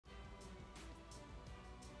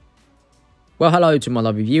Well, hello to my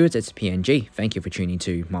lovely viewers, it's PNG. Thank you for tuning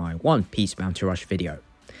to my One Piece Bounty Rush video.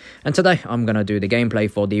 And today I'm going to do the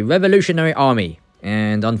gameplay for the Revolutionary Army.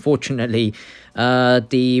 And unfortunately,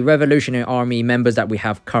 the Revolutionary Army members that we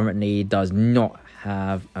have currently does not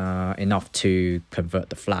have enough to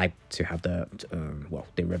convert the flag to have the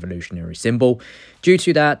revolutionary symbol. Due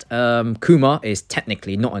to that, Kuma is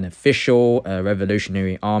technically not an official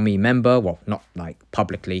Revolutionary Army member. Well, not like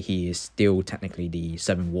publicly, he is still technically the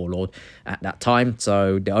 7th Warlord at that time.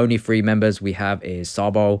 So the only 3 members we have is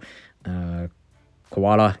Sabo,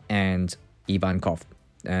 Koala, and Ivankov.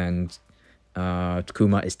 And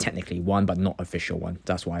Kuma is technically one, but not official one.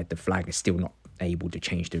 That's why the flag is still not able to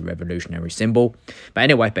change the revolutionary symbol. But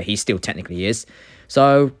anyway, he still technically is.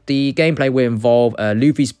 So the gameplay will involve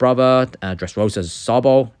Luffy's brother, Dressrosa's as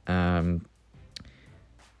Sabo,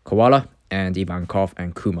 Koala, and Ivankov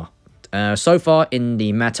and Kuma. So far in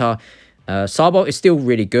the meta, Sabo is still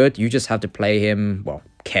really good. You just have to play him, well,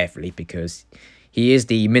 carefully, because he is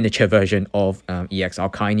the miniature version of EX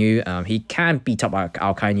Alkainu. He can beat up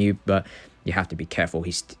Alkainu, but you have to be careful.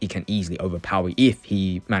 He can easily overpower you if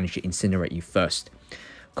he manages to incinerate you first.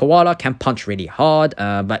 Koala can punch really hard,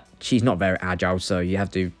 but she's not very agile, so you have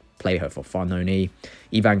to play her for fun only.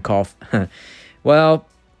 Ivankov, well,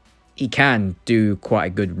 he can do quite a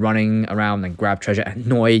good running around and grab treasure,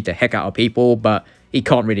 annoy the heck out of people, but he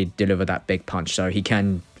can't really deliver that big punch, so he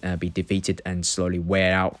can be defeated and slowly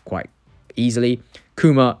wear out quite easily.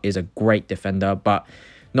 Kuma is a great defender, but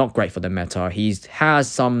not great for the meta. He has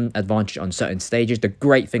some advantage on certain stages. The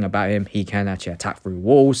great thing about him, he can actually attack through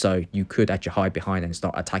walls, so you could actually hide behind and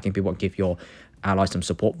start attacking people and give your allies some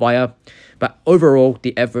support via. But overall,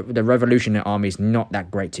 the Revolutionary Army is not that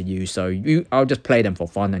great to use, so I'll just play them for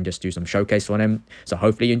fun and just do some showcase on them. So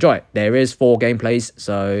hopefully you enjoy it. There is 4 gameplays,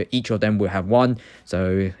 so each of them will have 1.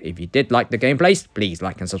 So if you did like the gameplays, please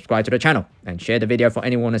like and subscribe to the channel and share the video for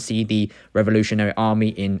anyone to see the Revolutionary Army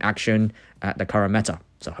in action at the current meta.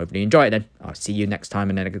 So hopefully you enjoy it then. I'll see you next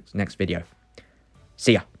time in the next video.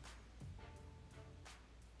 See ya.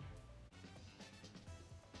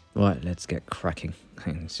 Right, let's get cracking.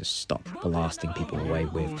 Let's just stop blasting people away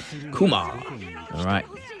with Kuma. Alright,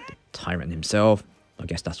 the tyrant himself. I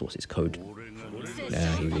guess that's what his code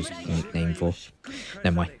he was nicknamed for.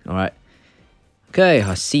 Never mind. Alright. Okay,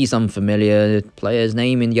 I see some familiar players'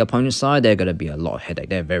 name in the opponent's side. They're going to be a lot of headache.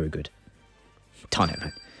 They're very good. Darn it,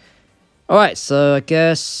 man. Alright, so I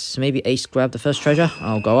guess maybe Ace grab the first treasure.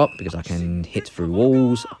 I'll go up because I can hit through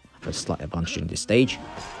walls. I have a slight advantage in this stage.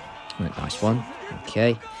 Nice one.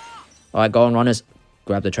 Okay. Alright, go on, runners.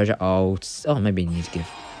 Grab the treasure. Oh, maybe you need to give...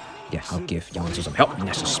 Yeah, I'll give Yamato some help.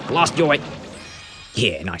 Let's just blast your way.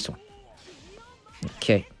 Yeah, nice one.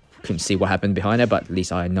 Okay. Couldn't see what happened behind there, but at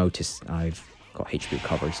least I noticed I've got HP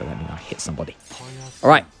recovery, so that means I hit somebody.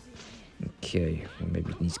 Alright. Okay. Well,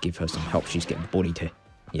 maybe need to give her some help. She's getting bullied here.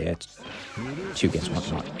 Yeah, 2 against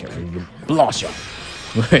 1. Right, get ready to blast you.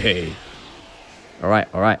 Hey.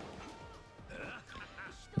 Alright, alright.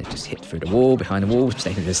 Let's just hit through the wall, behind the wall,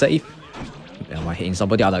 staying in the safe. Am I hitting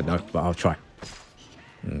somebody? I don't know, but I'll try.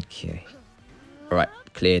 Okay. Alright,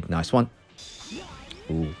 cleared. Nice one.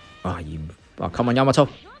 Ooh. Oh, come on, Yamato.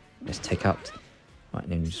 Let's take out. Right,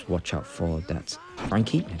 then just watch out for that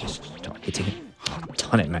Frankie. And just start hitting him. Oh,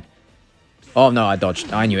 darn it, man. Oh, no, I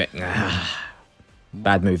dodged. I knew it.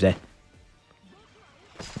 Bad move there.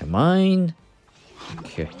 Never mind.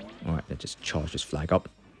 Okay. Alright, let's just charge this flag up.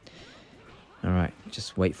 Alright,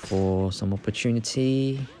 just wait for some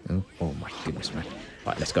opportunity. Oh my goodness, man.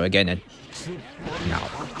 Alright, let's go again then. Now,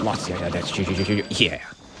 blast. Yeah, that's shoot. Yeah.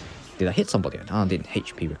 Did I hit somebody? Oh, I didn't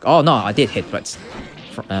HP. Oh, no, I did hit, but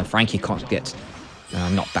Frankie can't get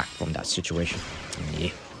knocked back from that situation.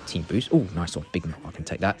 Yeah. Team boost. Oh, nice one. Big knock. I can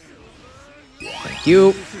take that. Thank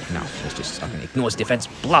you. Now, let's just... I can ignore his defense.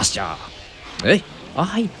 Blast ya! Hey?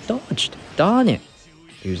 I dodged. Darn it.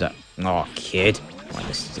 Who's that? Oh, kid. Right,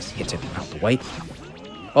 let's just hit him out the way.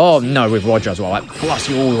 Oh, no, with Roger as well. Like, blast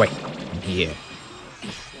you all the way. Yeah.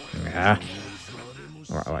 Yeah.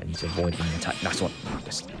 Alright, need to avoid my attack. That's what...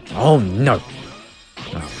 Oh, no.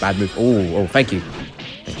 Oh, bad move. Oh, thank you.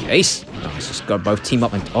 Thank you, Ace. Oh, let's just go both team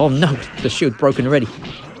up and... Oh, no. The shield broken already.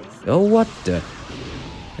 Oh, what the...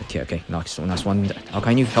 Okay, nice one. How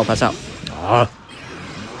can you help us out?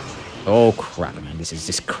 Oh, crap, man. This is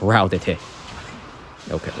just crowded here.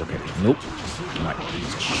 Okay. Nope. Alright.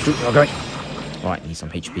 Shoot. Okay. Alright, need some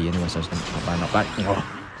HP anyway, so it's not bad. Oh,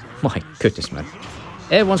 my goodness, man.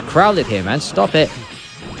 Everyone's crowded here, man. Stop it.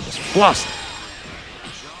 Just blast.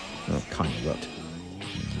 Oh, kind of worked.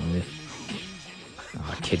 Oh,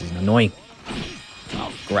 that kid is annoying.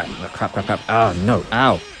 Oh, crap. Oh, no.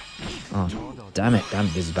 Ow. Oh. damn it,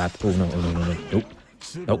 this is bad. Oh, no, nope.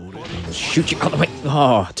 Nope, I'll shoot you out of the way.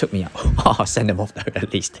 Oh, took me out. Oh, send him off though,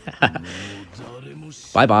 at least.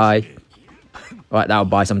 Bye-bye. Alright, that'll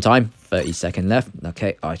buy some time. 30-second left.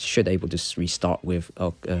 Okay, I should able to restart with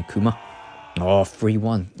Kuma. Oh,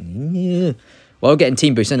 3-1. Yeah. Well, we're getting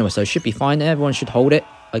team boost anyway, so it should be fine. Everyone should hold it,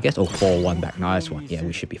 I guess. Oh, 4-1 back. Nice one. Yeah,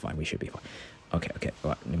 we should be fine. Okay.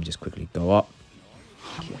 Alright, let me just quickly go up.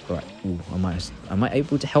 Okay, alright. Ooh, am I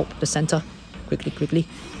able to help the center? Quickly.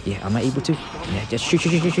 Yeah, am I able to? Yeah, just shoot.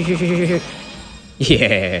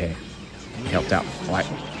 Yeah. Helped out. Alright.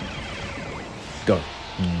 Go.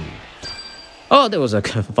 Oh, there was a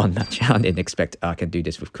fun match. I didn't expect I could do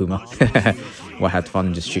this with Kuma. Well, I had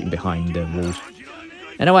fun just shooting behind the walls.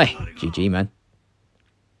 Anyway, GG, man.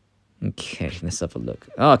 Okay, let's have a look.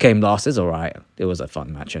 Oh, game last is alright. It was a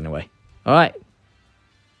fun match anyway. Alright.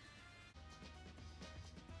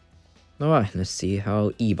 Alright, let's see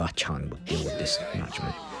how Iva-chan would deal with this match,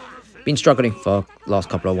 man. Been struggling for last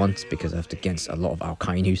couple of ones because I have to against a lot of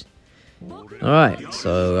Alkainus. Alright,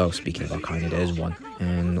 so speaking of Alkainu, there's one.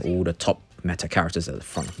 And all the top meta characters at the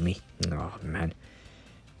front of me. Oh, man.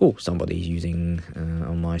 Oh, somebody's using,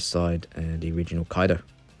 on my side, the original Kaido.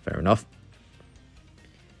 Fair enough.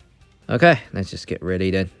 Okay, let's just get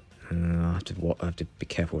ready then. I have to be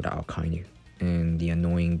careful with that Alkainu. And the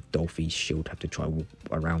annoying Dolphy's shield, have to try walk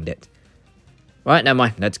around it. Right, never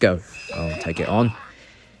mind, let's go. I'll take it on.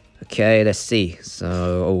 Okay, let's see.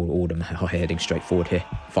 So, all of them are heading straight forward here.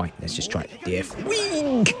 Fine, let's just try it. Diff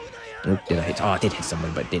wing! Oh, did I hit? Oh, I did hit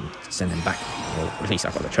someone, but didn't send them back. Well, at least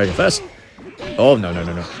I got the treasure first. Oh, no. Now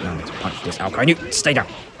let's punch this Alkainu. Stay down.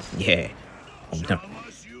 Yeah. Oh, no.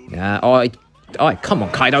 Nah, alright, come on,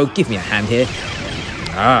 Kaido. Give me a hand here.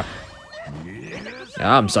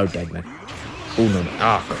 I'm so dead, man. Oh, no.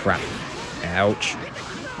 Ah, crap. Ouch.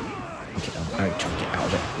 Okay, I'm trying to get out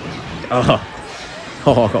of it.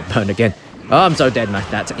 Oh, I got burned again. Oh, I'm so dead, man.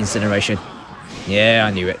 That's incineration. Yeah,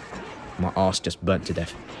 I knew it. My arse just burnt to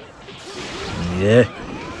death. Yeah.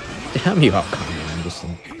 Damn you, Alkainu, man. This is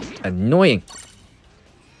annoying.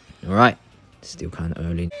 Alright. Still kind of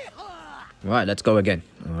early. Right, let's go again.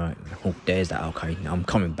 Alright. Oh, there's that Alkainu. I'm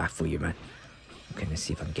coming back for you, man. Okay, let's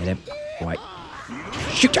see if I can get him. Right.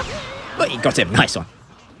 Shoot ya! Oh, you got him. Nice one.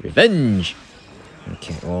 Revenge.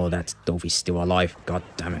 Okay, oh, that's Dolphy's still alive. God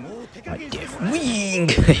damn it. Right, Diff wing!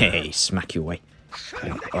 Hey, smack you away.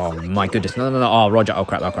 Oh, my goodness. No. Oh, Roger. Oh,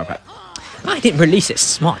 crap. I didn't release it.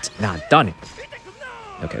 Smart. Nah, done it.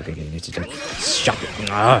 Okay. You need to just shut it.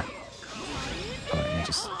 Alright, I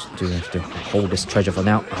just do have to hold this treasure for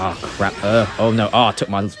now. Oh, crap. Oh, no. Oh, I took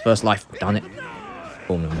my first life. Done it.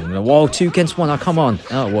 Oh, no. Whoa, 2 against 1. Oh, come on.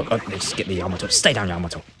 Oh, what? Oh, let's get the Yamato. Stay down,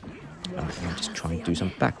 Yamato. Alright, I'll just try and do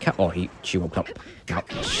some back cap. Oh, she woke up. Now,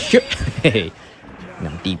 shoot. Hey. Now,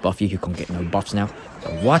 debuff you. You can't get no buffs now.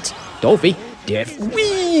 What? Dolphy? Death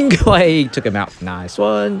wing! Hey, took him out. Nice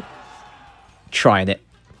one. Trying it.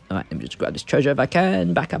 Alright, let me just grab this treasure if I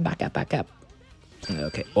can. Back up.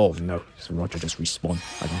 Okay. Oh, no. So Roger just respawned.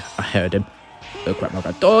 I heard him. Oh, crap. I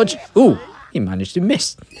got dodge. Ooh, he managed to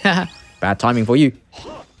miss. Bad timing for you.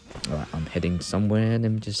 Alright, I'm heading somewhere.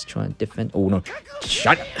 Let me just try and defend. Oh, no.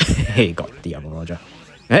 Shut up. Hey, got the other Roger.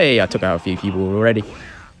 Hey, I took out a few people already.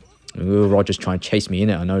 Ooh, Roger's trying to chase me in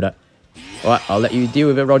it. I know that. Alright, I'll let you deal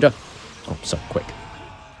with it, Roger. Oh, so quick.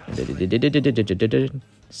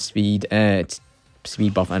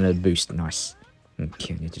 Speed buff and a boost. Nice.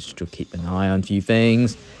 Okay, just to keep an eye on a few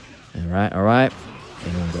things. Alright.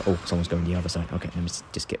 Oh, someone's going the other side. Okay, let me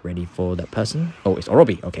just get ready for that person. Oh, it's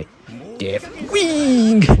Orobi. Okay. Diff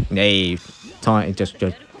wing! Nay. Time, just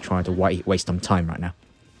trying to waste some time right now.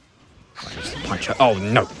 Right, just punch her. Oh,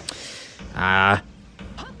 no.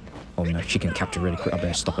 Oh, no. She can capture really quick. I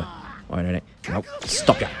better stop her. Oh, no. Nope.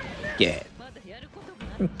 Stop her. Yeah.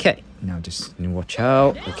 Okay. Now just watch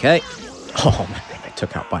out. Okay. Oh, man. I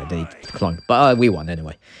took out by the clone. But we won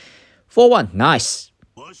anyway. 4-1. Nice.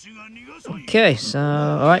 Okay, so,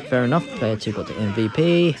 alright, fair enough. Player 2 got the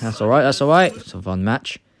MVP. That's alright. It's a fun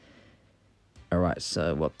match. Alright,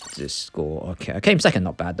 so what's this score? Okay, I came second,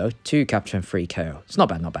 not bad though. 2 capture and 3 KO. It's not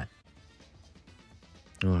bad.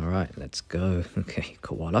 Alright, let's go. Okay,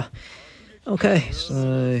 Koala. Okay, so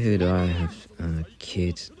who do I have?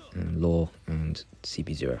 Kid, Law, and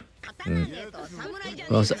CP0.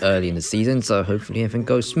 Well, it's early in the season, so hopefully everything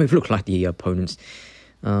goes smooth. Look like the opponents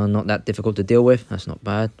not that difficult to deal with. That's not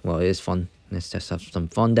bad. Well, it is fun. Let's just have some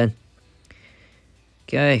fun then.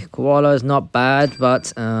 Okay, Koala is not bad,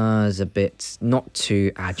 but is a bit not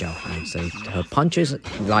too agile, I would say. Her punches,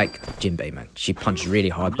 like Jinbei, man. She punches really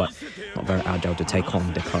hard, but not very agile to take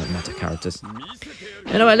on the current meta characters.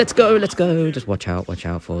 Anyway, let's go, let's go. Just watch out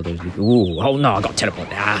for those. Ooh, oh no, I got teleported.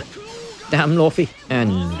 Ah, damn, Luffy.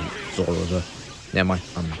 And Zoro. Never mind,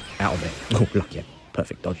 I'm out of it. Oh, lucky.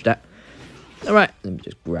 Perfect, dodge that. Alright, let me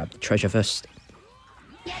just grab the treasure first.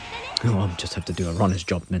 Oh, I just have to do a runner's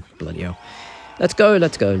job, man. Bloody hell. Let's go,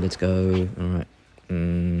 let's go, let's go. Alright.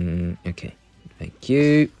 Okay. Thank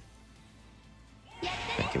you.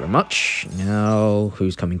 Thank you very much. Now,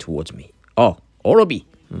 who's coming towards me? Oh, Orobi.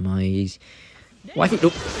 My wifey.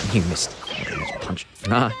 Look, you missed. Okay, let's punch.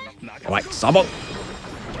 Ah. Alright, Sabo.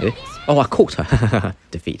 Okay. Oh, I caught her.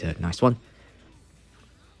 Defeat her. Nice one.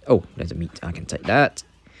 Oh, there's a meat. I can take that.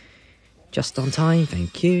 Just on time.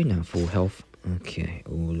 Thank you. Now full health. Okay.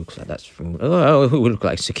 Oh, looks like that's full. Oh, we look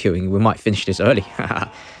like securing. We might finish this early.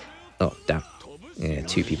 Oh, damn. Yeah,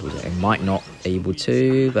 2 people there. Might not able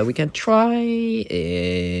to, but we can try.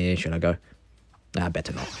 Should I go? Nah,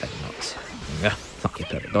 better not. Better not. Yeah. Okay,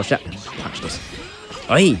 perfect. Dodge that. Punch this.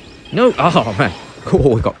 Hey! No! Oh, man.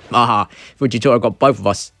 Oh, we got... Fujitora got both of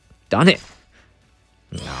us. Done it.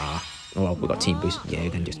 Nah. Well, we got team boost. Yeah,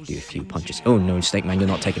 you can just do a few punches. Oh, no, Snake Man, you're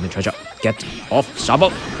not taking the treasure. Get off,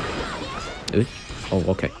 Sabo. Oh,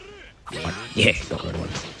 okay. Right. Yeah, got rid of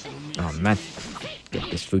one. Oh, man.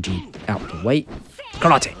 Get this Fuji out the way.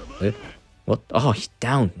 Karate. What? Oh, he's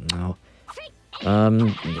down. No.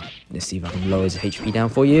 Let's see if I can lower his HP down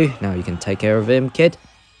for you. Now you can take care of him, kid.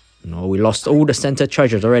 No, we lost all the center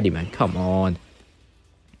treasures already, man. Come on.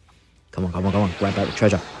 Come on, come on, come on. Grab out the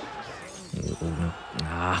treasure. Oh, no.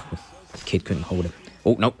 Ah, kid couldn't hold him.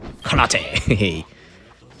 Oh, no. Karate.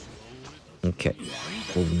 Okay.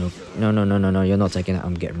 Oh, no. No, no, no, no, no. You're not taking it.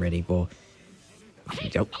 I'm getting ready for...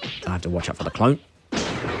 Yep. I have to watch out for the clone.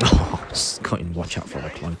 Oh, couldn't watch out for the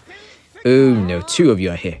clone. Oh, no. 2 of you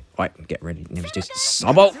are here. Right, get ready. Now just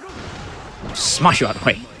Sabo. Smash you out of the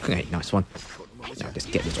way. Okay, nice one. Now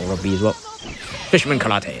just get this Orobi as well. Fisherman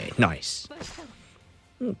Karate. Nice.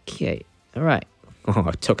 Okay. All right. Oh,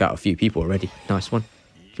 I took out a few people already. Nice one.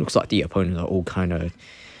 Looks like the opponents are all kind of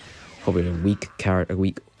probably weak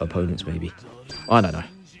opponents, maybe. I don't know.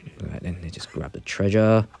 Alright, then they just grab the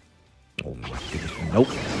treasure. Oh my goodness. Nope.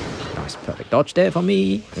 Nice, perfect dodge there for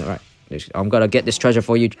me. Alright. I'm gonna get this treasure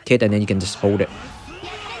for you, kid, and then you can just hold it.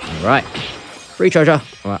 Alright. Free treasure.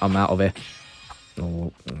 Alright, I'm out of here.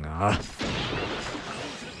 Oh,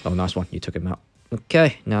 oh, nice one. You took him out.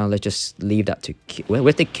 Okay, now let's just leave that to kid.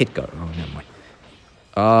 Where'd the kid go? Oh, never mind.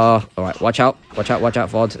 Alright, watch out. Watch out, watch out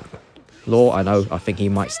for Law. I know. I think he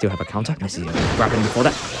might still have a counter. Let's see. Grab him before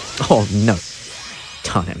that. Oh, no.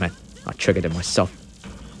 Darn it, man. I triggered it myself.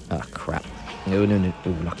 Ah, crap. No, no, no.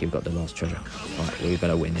 Ooh, lucky we got the last treasure. Alright, we're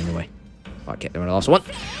gonna win anyway. Alright, get the last one.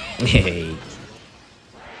 Hey.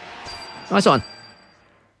 Nice one.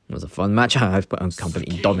 It was a fun match. I've put on company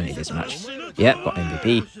dominate this match. Yeah, got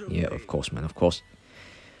MVP. Yeah, of course, man, of course.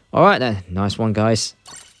 Alright then. Nice one, guys.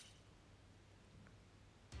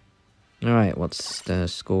 Alright, what's the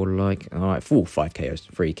score like? Alright, full 5 KOs,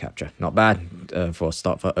 3 capture. Not bad for a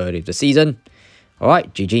start for early of the season.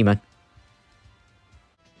 Alright, GG, man.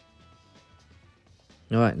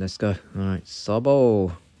 Alright, let's go. Alright, Sabo.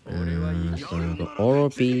 So I've got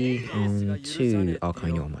Orobi and 2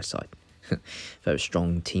 Arcanio on my side. Very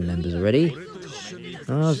strong team members already.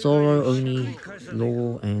 Zoro, Oni,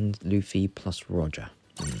 Law, and Luffy plus Roger.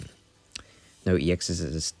 No EXs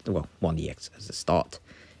as a, well, 1 EX as a start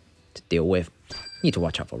to deal with. Need to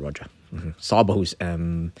watch out for Roger. Sabo's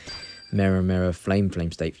Mirror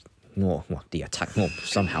Flame state, well, the attack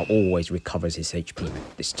somehow always recovers his HP.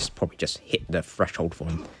 This just probably just hit the threshold for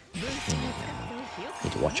him.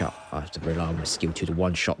 Need to watch out. I have to rely on my skill to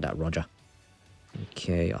one-shot that Roger.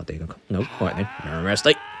 Okay, I'll take a... No, alright then. Mirror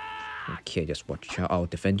state. Okay, just watch out. I'll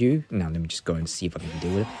defend you. Now let me just go and see if I can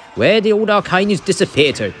deal with it. Where did all the Arcanians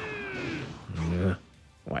disappear to?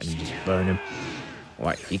 Right, let me just burn him.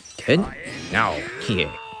 Right, you can. Now,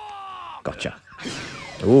 here. Gotcha.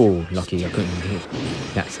 Oh, lucky I couldn't hit.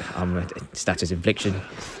 That's status infliction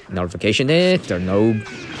notification there. Don't know.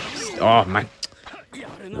 Oh, man.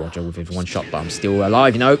 Roger with his 1 shot, but I'm still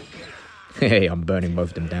alive, you know. Hey, I'm burning both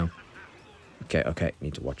of them down. Okay, okay.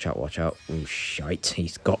 Need to watch out, watch out. Oh, shite.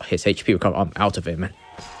 He's got his HP recovered. I'm out of it, man.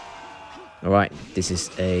 Alright, this is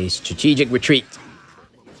a strategic retreat.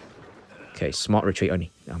 Okay, smart retreat only.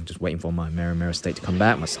 I'm just waiting for my Mirror state to come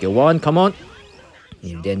back. My skill 1, come on.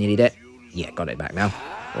 Nearly there, nearly there. Yeah, got it back now.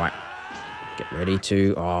 Right. Get ready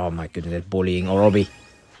to... Oh, my goodness, they're bullying Orobi.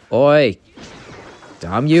 Oi.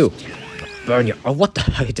 Damn you. Burn you. Oh, what the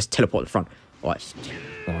hell? He just teleported the front. Alright.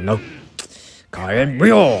 Oh no. Kyan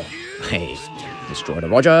Ryo! Hey. Destroy the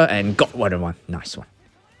Roger and got one. Nice one.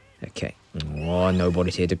 Okay. Oh,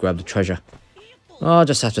 nobody's here to grab the treasure. Oh, I'll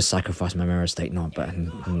just have to sacrifice my mirror state now, but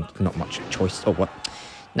not much choice. Oh, what?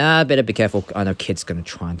 Nah, better be careful. I know Kid's gonna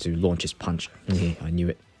try to launch his punch. Yeah, I knew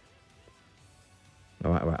it.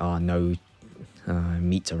 Alright. Oh, no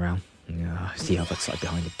meat around. Yeah, see how that's like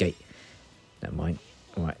behind the gate. Never mind.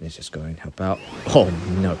 Alright, let's just go and help out. Oh,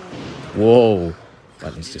 no. Whoa.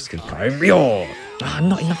 Right, let's just keep going.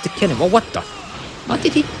 Not enough to kill him. Oh, what the? How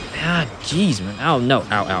did he? Ah, jeez, man. Oh, no.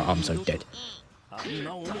 Ow. I'm so dead. Oh,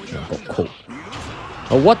 I got caught.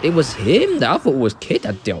 Oh, what? It was him? I thought it was Kid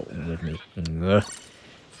that dealt with me.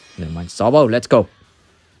 Never mind. Sabo, let's go.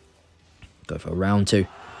 Go for round 2.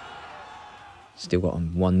 Still got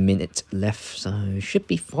 1 minute left, so should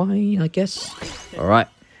be fine, I guess. Alright.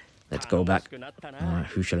 Let's go back. Alright,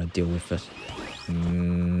 who shall I deal with first?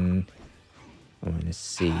 Alright, let's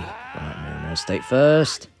see. Alright, Mirror State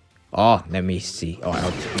first. Oh, let me see.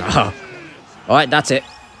 Alright, alright, that's it.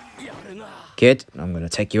 Kid, I'm gonna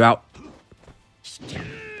take you out.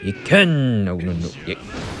 You can. No.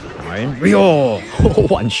 Iron Ryo.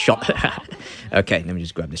 One shot. Okay, let me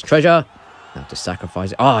just grab this treasure. I have to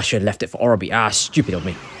sacrifice it. Oh, I should have left it for Orobi. Ah, stupid of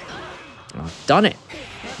me. I've done it.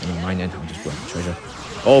 Never mind then. I'll just grab the treasure.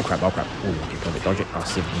 Oh, crap. Oh, I can probably dodge it. I'll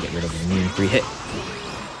see if I can get rid of the immune free hit.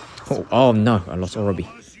 Oh, no. I lost Orobi.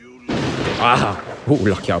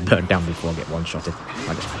 Lucky I burned down before I get one-shotted.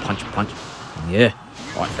 I just punch. Yeah.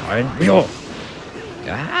 Alright, Iron Ryo.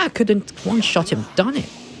 I couldn't one-shot him. Done it.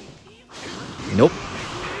 Nope.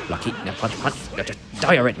 Lucky. Now punch. Just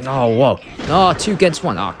die already. Oh, whoa. Oh, 2 against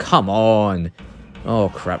 1. Oh, come on. Oh,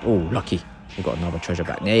 crap. Oh, lucky. We've got another treasure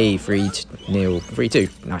back. Hey, 3-0.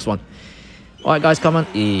 3-2. Nice one. Alright, guys, come on.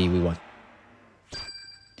 We won.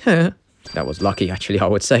 That was lucky, actually, I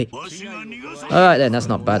would say. Alright, then. That's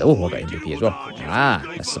not bad. Oh, I got MVP as well.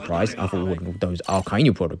 That's a surprise. I thought one of those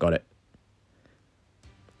Arcane would have got it.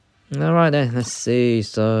 Alright, then. Let's see.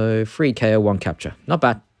 So, 3 KO, 1 capture. Not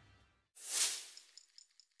bad.